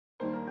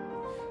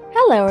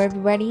Hello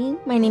everybody,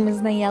 my name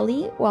is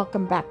Nayeli.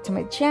 Welcome back to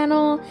my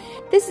channel.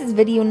 This is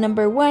video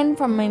number 1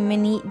 from my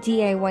mini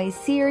DIY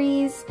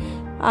series.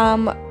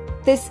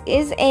 This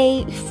is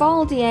a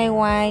fall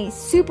DIY,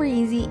 super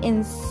easy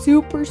and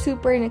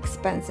super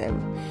inexpensive.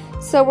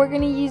 So we're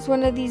going to use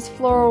one of these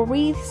floral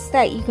wreaths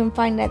that you can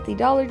find at the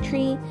Dollar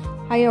Tree.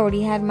 I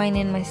already had mine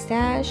in my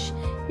stash.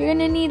 You're going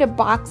to need a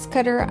box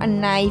cutter, a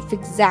knife,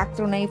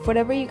 X-Acto knife,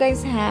 whatever you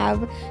guys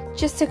have,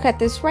 just to cut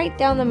this right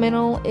down the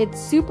middle.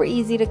 It's super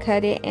easy to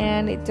cut it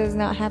and it does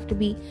not have to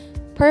be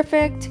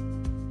perfect.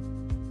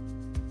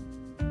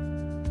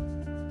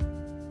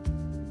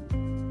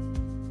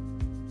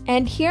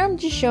 And here I'm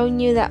just showing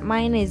you that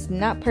mine is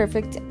not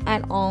perfect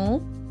at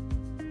all.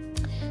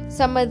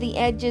 Some of the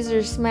edges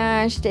are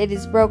smashed, it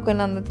is broken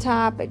on the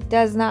top. It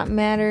does not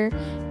matter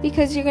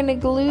because you're going to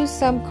glue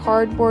some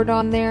cardboard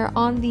on there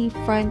on the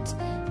front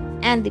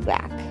and the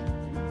back.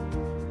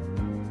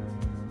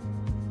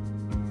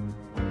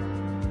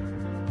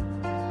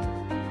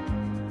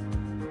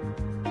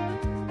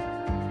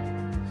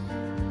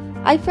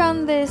 I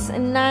found this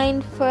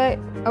 9-foot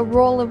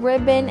roll of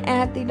ribbon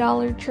at the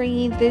Dollar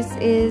Tree. This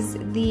is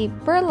the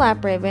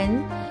burlap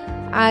ribbon.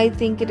 I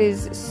think it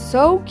is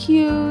so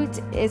cute.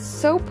 It's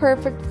so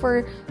perfect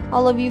for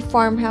all of you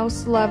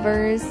farmhouse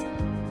lovers.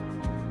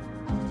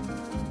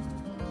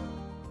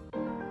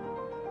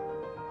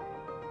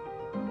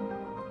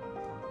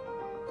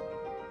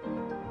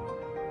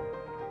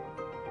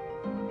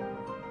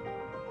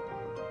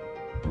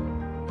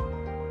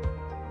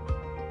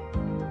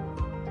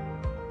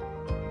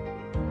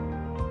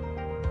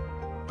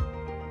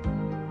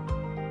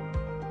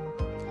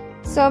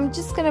 So I'm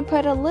just going to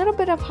put a little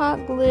bit of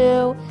hot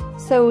glue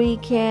so we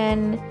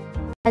can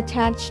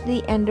attach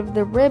the end of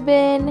the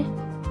ribbon.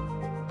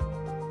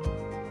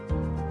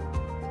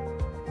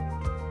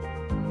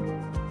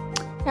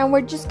 And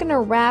we're just going to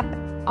wrap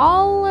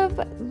all of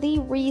the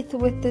wreath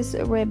with this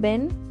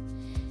ribbon.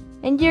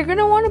 And you're going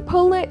to want to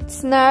pull it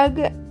snug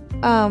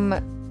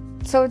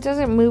so it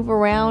doesn't move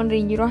around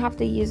and you don't have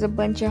to use a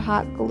bunch of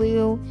hot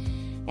glue.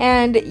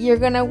 And you're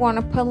going to want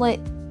to pull it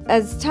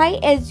as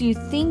tight as you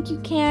think you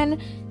can.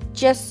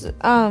 Just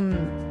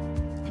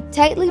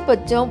tightly,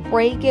 but don't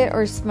break it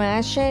or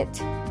smash it.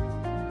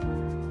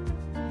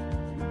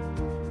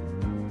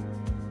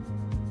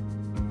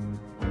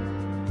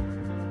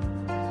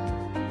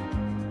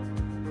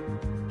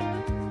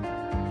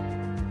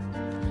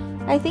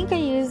 I think I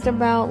used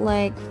about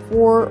like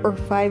 4 or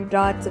 5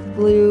 dots of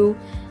glue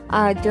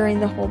during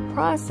the whole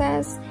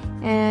process.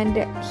 And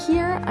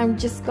here I'm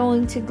just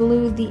going to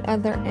glue the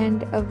other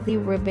end of the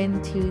ribbon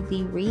to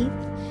the wreath.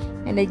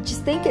 And I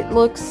just think it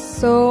looks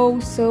so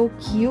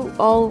cute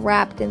all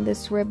wrapped in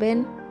this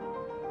ribbon.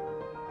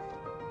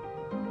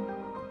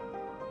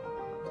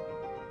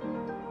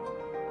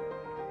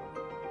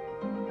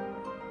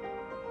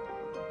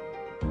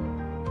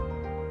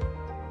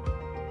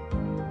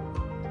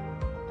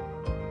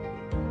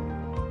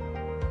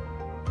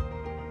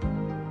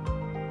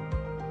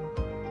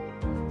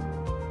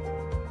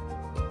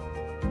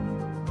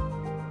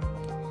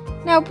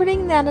 Now,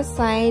 putting that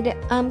aside,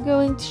 I'm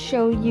going to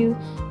show you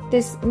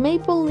this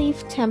maple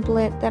leaf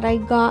template that I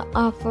got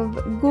off of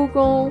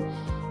Google.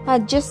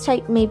 Just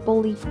type maple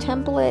leaf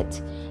template,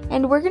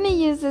 and we're gonna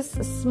use this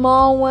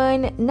small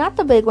one, not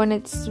the big one,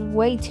 it's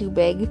way too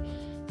big,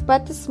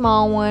 but the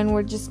small one.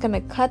 We're just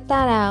gonna cut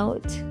that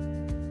out,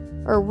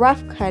 or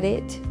rough cut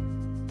it.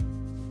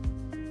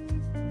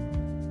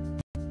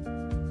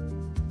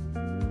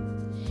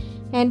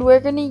 And we're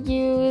gonna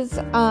use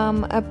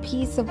a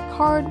piece of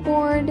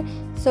cardboard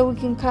so we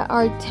can cut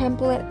our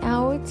template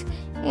out,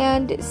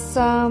 and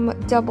some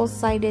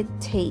double-sided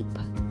tape.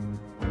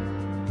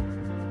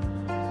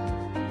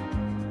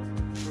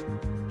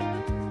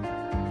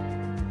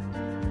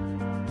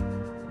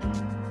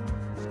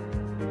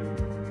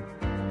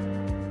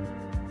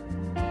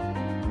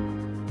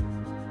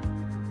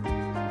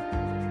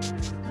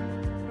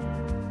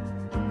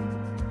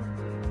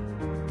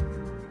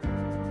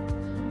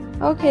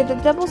 Okay, the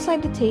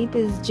double-sided tape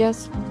is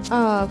just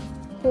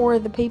for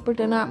the paper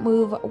to not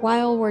move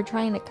while we're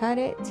trying to cut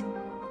it.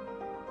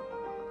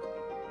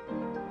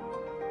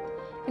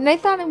 And I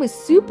thought it was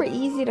super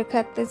easy to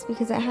cut this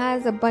because it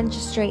has a bunch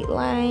of straight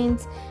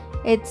lines.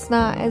 It's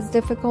not as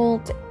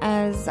difficult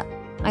as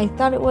I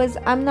thought it was.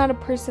 I'm not a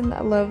person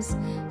that loves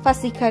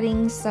fussy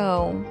cutting,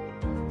 so.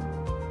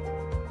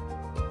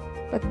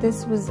 But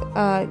this was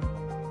a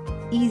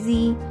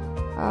easy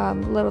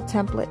little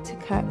template to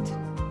cut.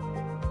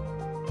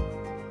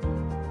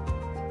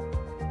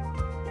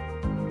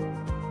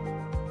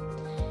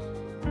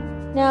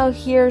 Now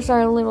here's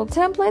our little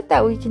template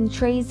that we can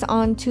trace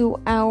onto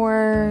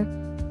our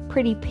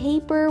pretty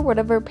paper,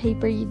 whatever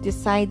paper you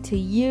decide to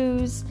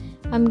use.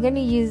 I'm gonna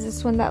use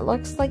this one that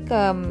looks like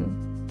I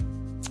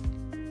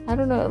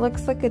don't know, it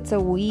looks like it's a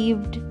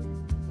weaved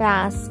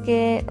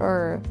basket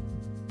or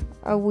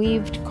a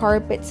weaved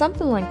carpet,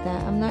 something like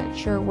that. I'm not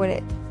sure what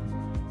it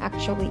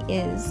actually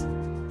is.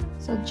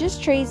 So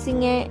just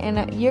tracing it,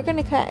 and you're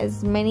gonna cut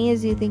as many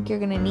as you think you're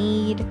gonna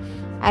need.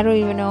 I don't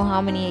even know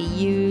how many I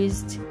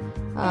used.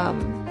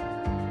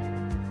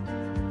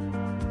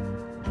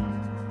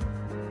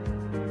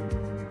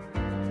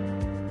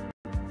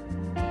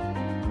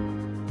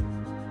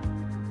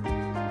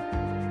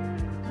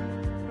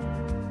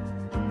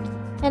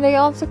 And I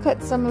also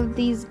cut some of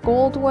these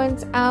gold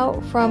ones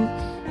out from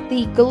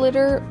the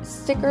glitter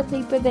sticker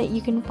paper that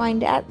you can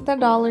find at the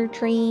Dollar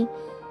Tree.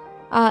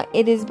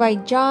 It is by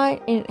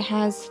Jute, and it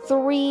has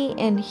 3,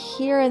 and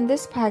here in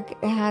this pack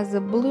it has a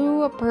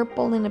blue, a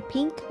purple, and a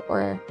pink,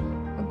 or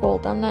a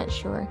gold, I'm not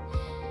sure.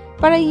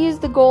 But I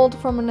used the gold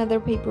from another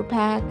paper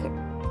pack.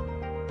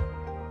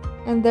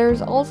 And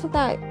there's also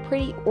that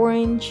pretty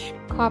orange,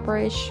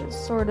 copperish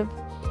sort of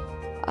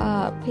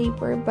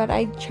paper, but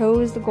I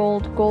chose the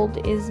gold.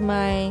 Gold is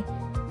my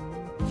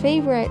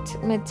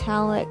favorite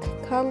metallic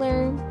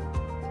color.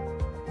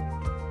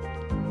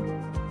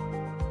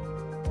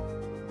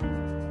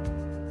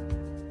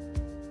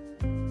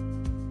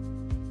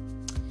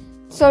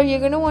 So you're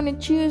going to want to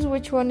choose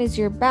which one is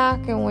your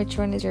back and which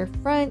one is your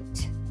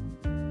front.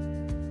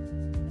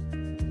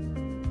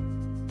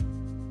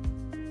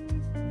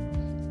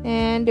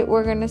 And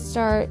we're going to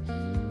start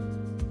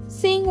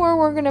seeing where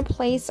we're going to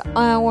place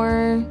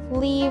our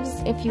leaves.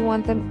 If you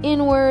want them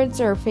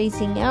inwards or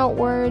facing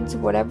outwards,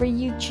 whatever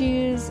you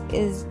choose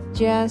is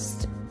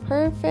just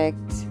perfect.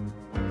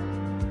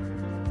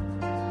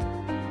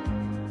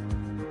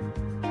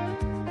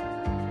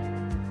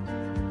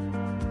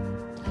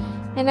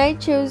 And I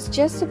chose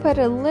just to put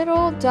a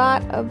little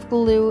dot of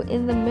glue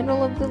in the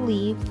middle of the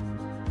leaf.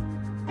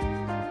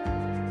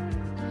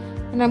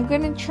 And I'm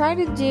going to try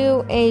to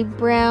do a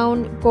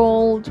brown,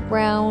 gold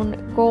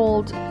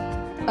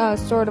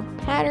sort of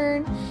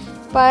pattern.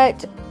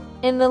 But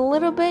in a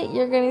little bit,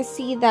 you're going to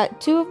see that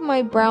 2 of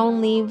my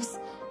brown leaves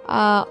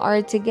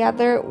are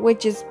together,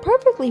 which is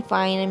perfectly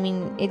fine. I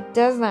mean, it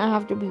does not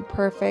have to be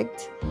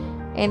perfect.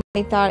 And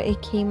I thought it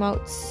came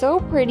out so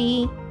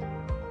pretty.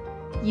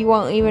 You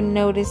won't even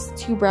notice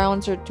 2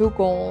 browns or 2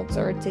 golds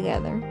are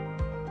together.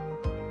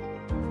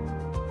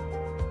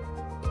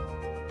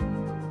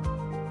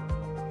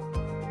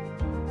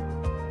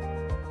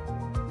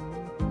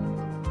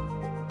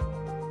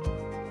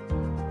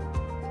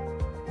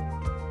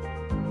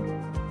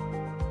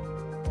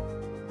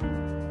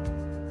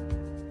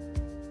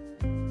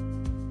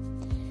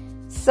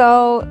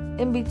 So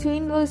in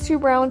between those 2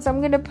 browns,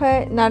 I'm going to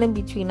put, not in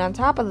between, on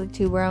top of the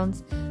 2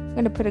 browns, I'm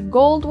going to put a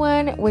gold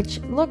one, which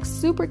looks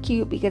super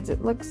cute because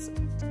it looks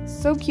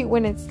so cute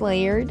when it's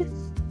layered.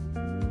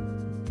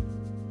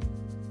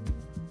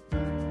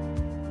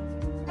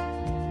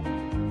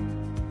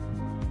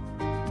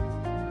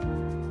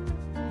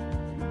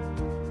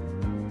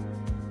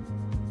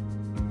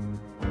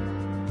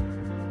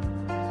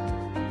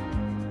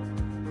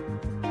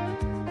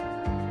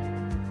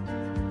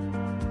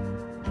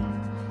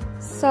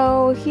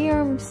 So here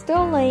I'm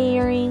still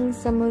layering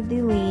some of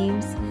the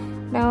leaves.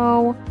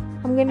 Now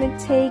I'm going to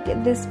take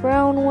this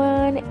brown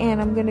one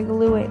and I'm going to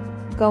glue it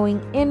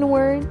going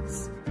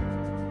inwards,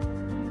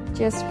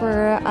 just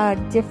for a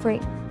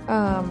different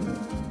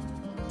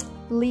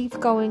leaf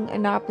going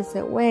an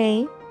opposite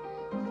way.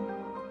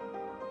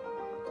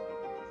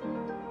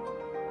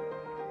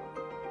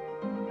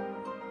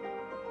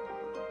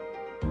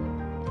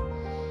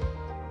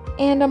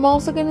 And I'm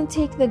also going to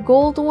take the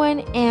gold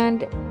one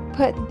and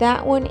put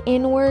that one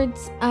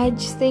inwards. I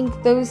just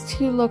think those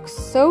 2 look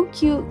so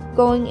cute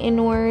going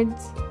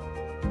inwards.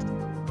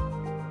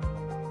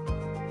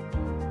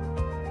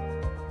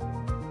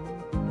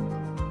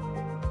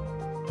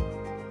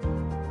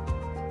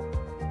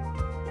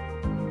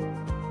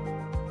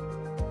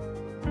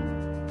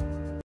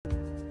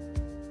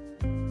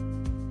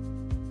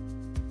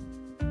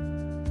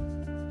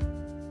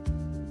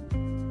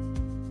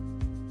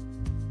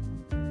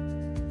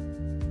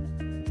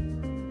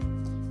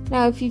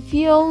 Now if you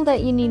feel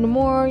that you need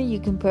more, you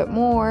can put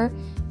more,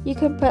 you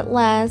can put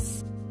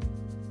less.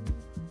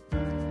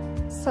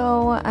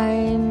 So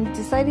I'm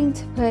deciding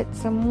to put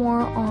some more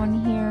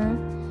on here.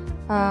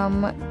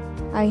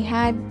 I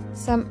had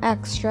some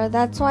extra,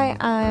 that's why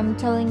I'm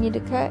telling you to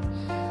cut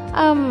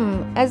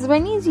as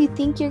many as you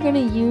think you're gonna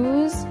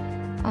use.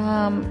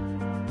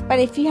 But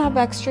if you have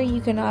extra, you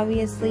can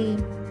obviously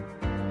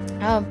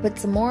put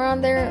some more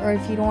on there, or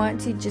if you don't want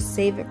to, just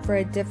save it for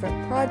a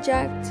different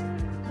project.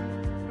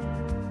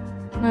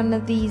 None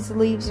of these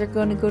leaves are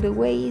going to go to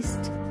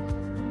waste.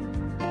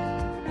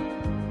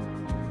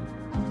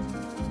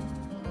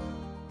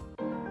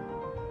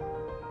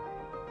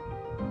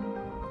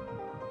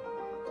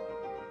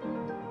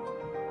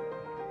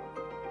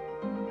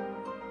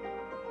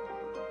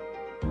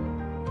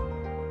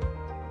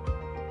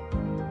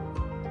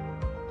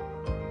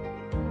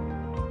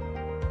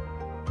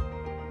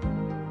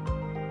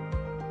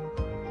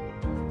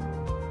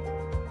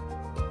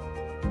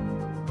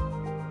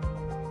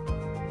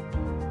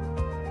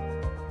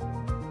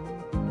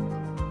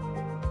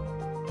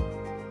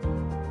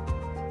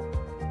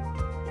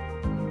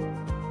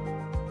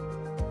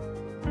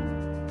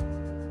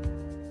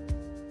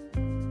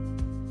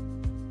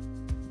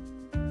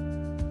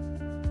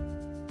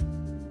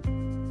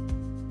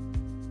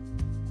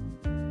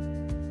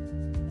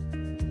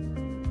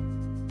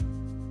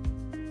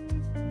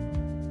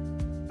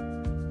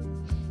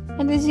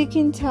 And as you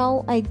can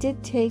tell, I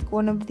did take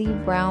one of the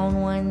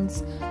brown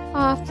ones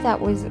off that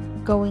was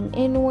going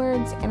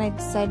inwards, and I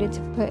decided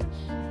to put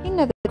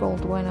another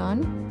gold one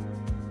on.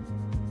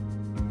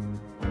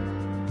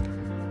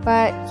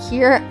 But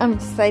here I'm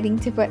deciding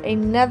to put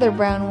another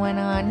brown one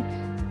on.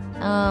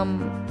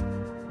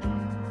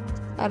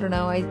 I don't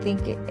know, I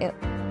think it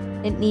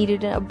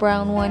needed a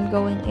brown one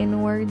going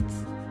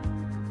inwards.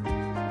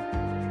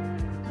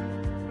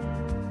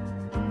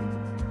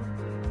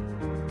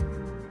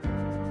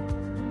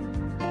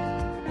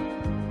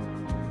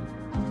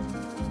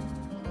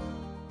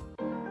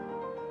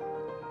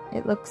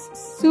 It looks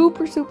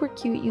super, super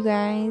cute, you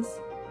guys.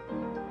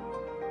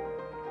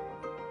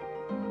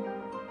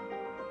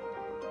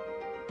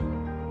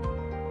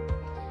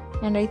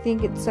 And I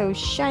think it's so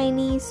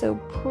shiny, so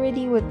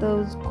pretty with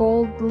those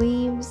gold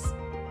leaves.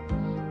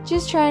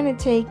 Just trying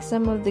to take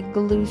some of the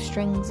glue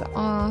strings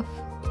off.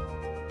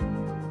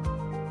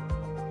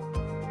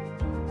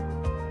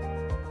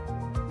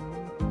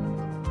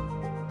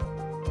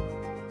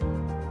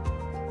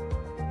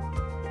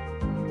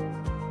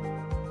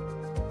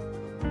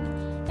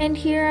 And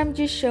here I'm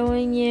just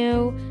showing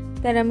you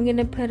that I'm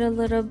gonna put a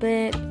little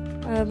bit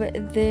of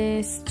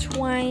this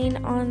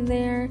twine on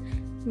there.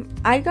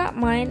 I got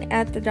mine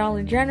at the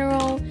Dollar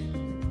General.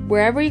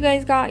 Wherever you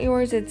guys got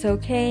yours, it's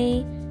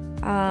okay.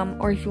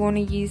 Or if you want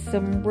to use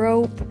some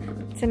rope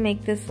to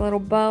make this little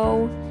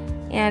bow.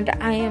 And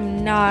I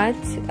am not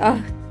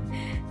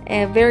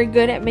very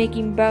good at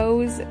making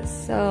bows,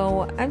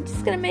 so I'm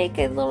just gonna make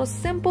a little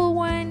simple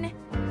one.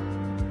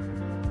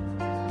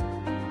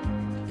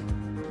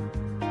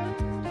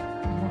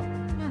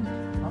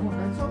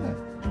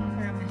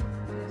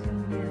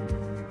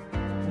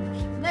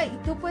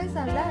 Tú puedes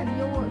hablar,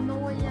 yo no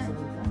voy a...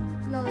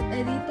 Lo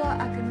edito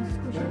a que no se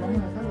escuche.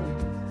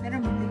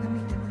 Espérame,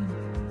 déjame terminar.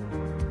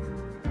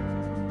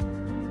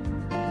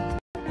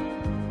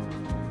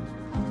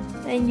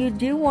 And you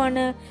do want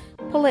to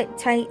pull it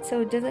tight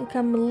so it doesn't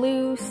come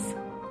loose.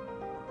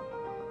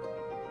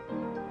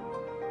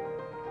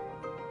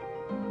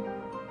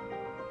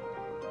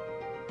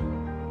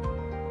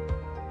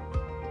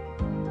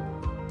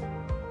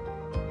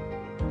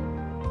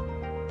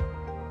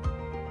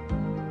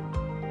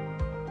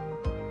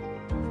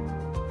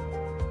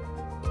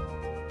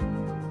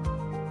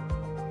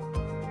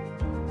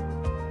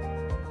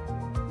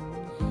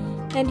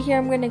 And here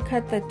I'm going to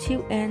cut the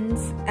two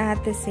ends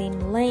at the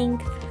same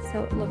length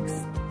so it looks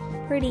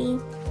pretty.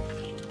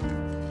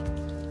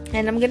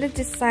 And I'm going to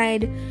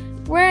decide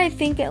where I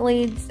think it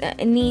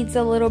needs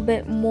a little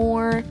bit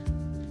more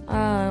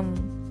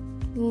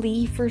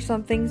leaf or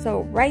something.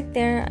 So right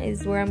there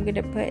is where I'm going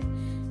to put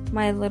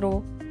my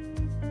little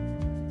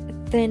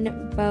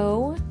thin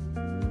bow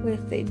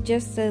with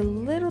just a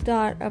little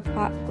dot of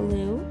hot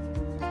glue.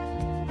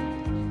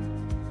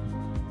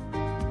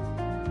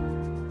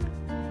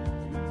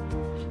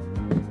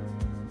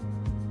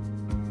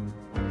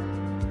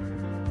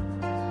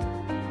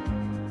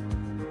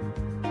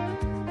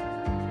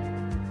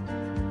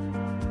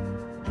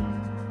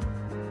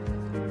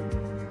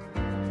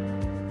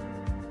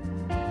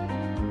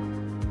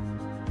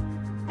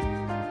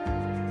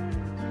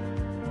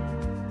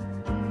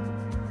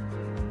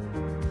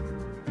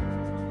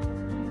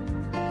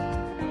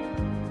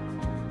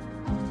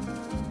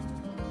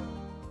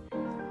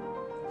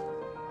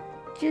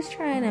 Just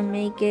trying to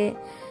make it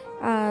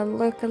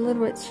look a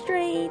little bit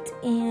straight,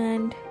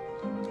 and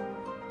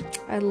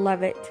I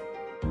love it.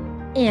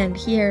 And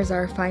here's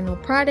our final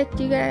product,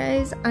 you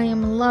guys. I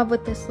am in love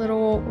with this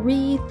little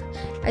wreath.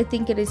 I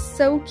think it is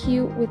so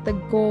cute with the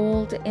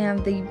gold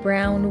and the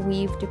brown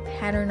weaved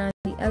pattern on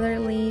the other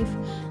leaf.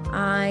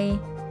 I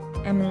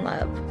am in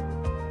love.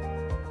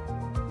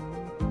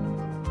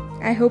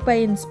 I hope I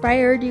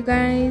inspired you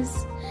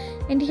guys.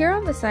 And here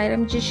on the side,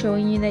 I'm just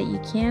showing you that you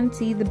can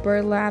see the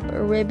burlap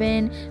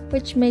ribbon,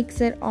 which makes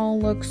it all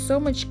look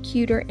so much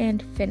cuter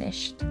and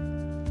finished.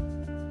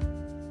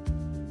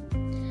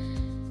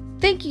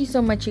 Thank you so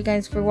much, you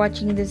guys, for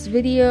watching this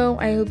video.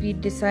 I hope you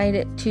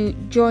decided to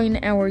join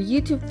our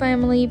YouTube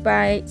family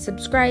by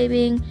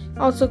subscribing.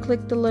 Also,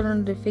 click the little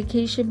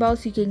notification bell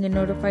so you can get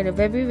notified of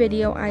every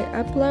video I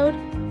upload.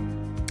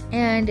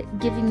 And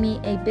giving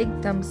me a big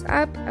thumbs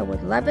up, I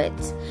would love it.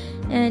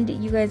 And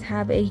you guys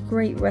have a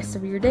great rest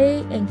of your day,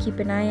 and keep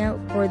an eye out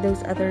for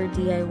those other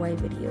DIY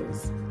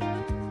videos.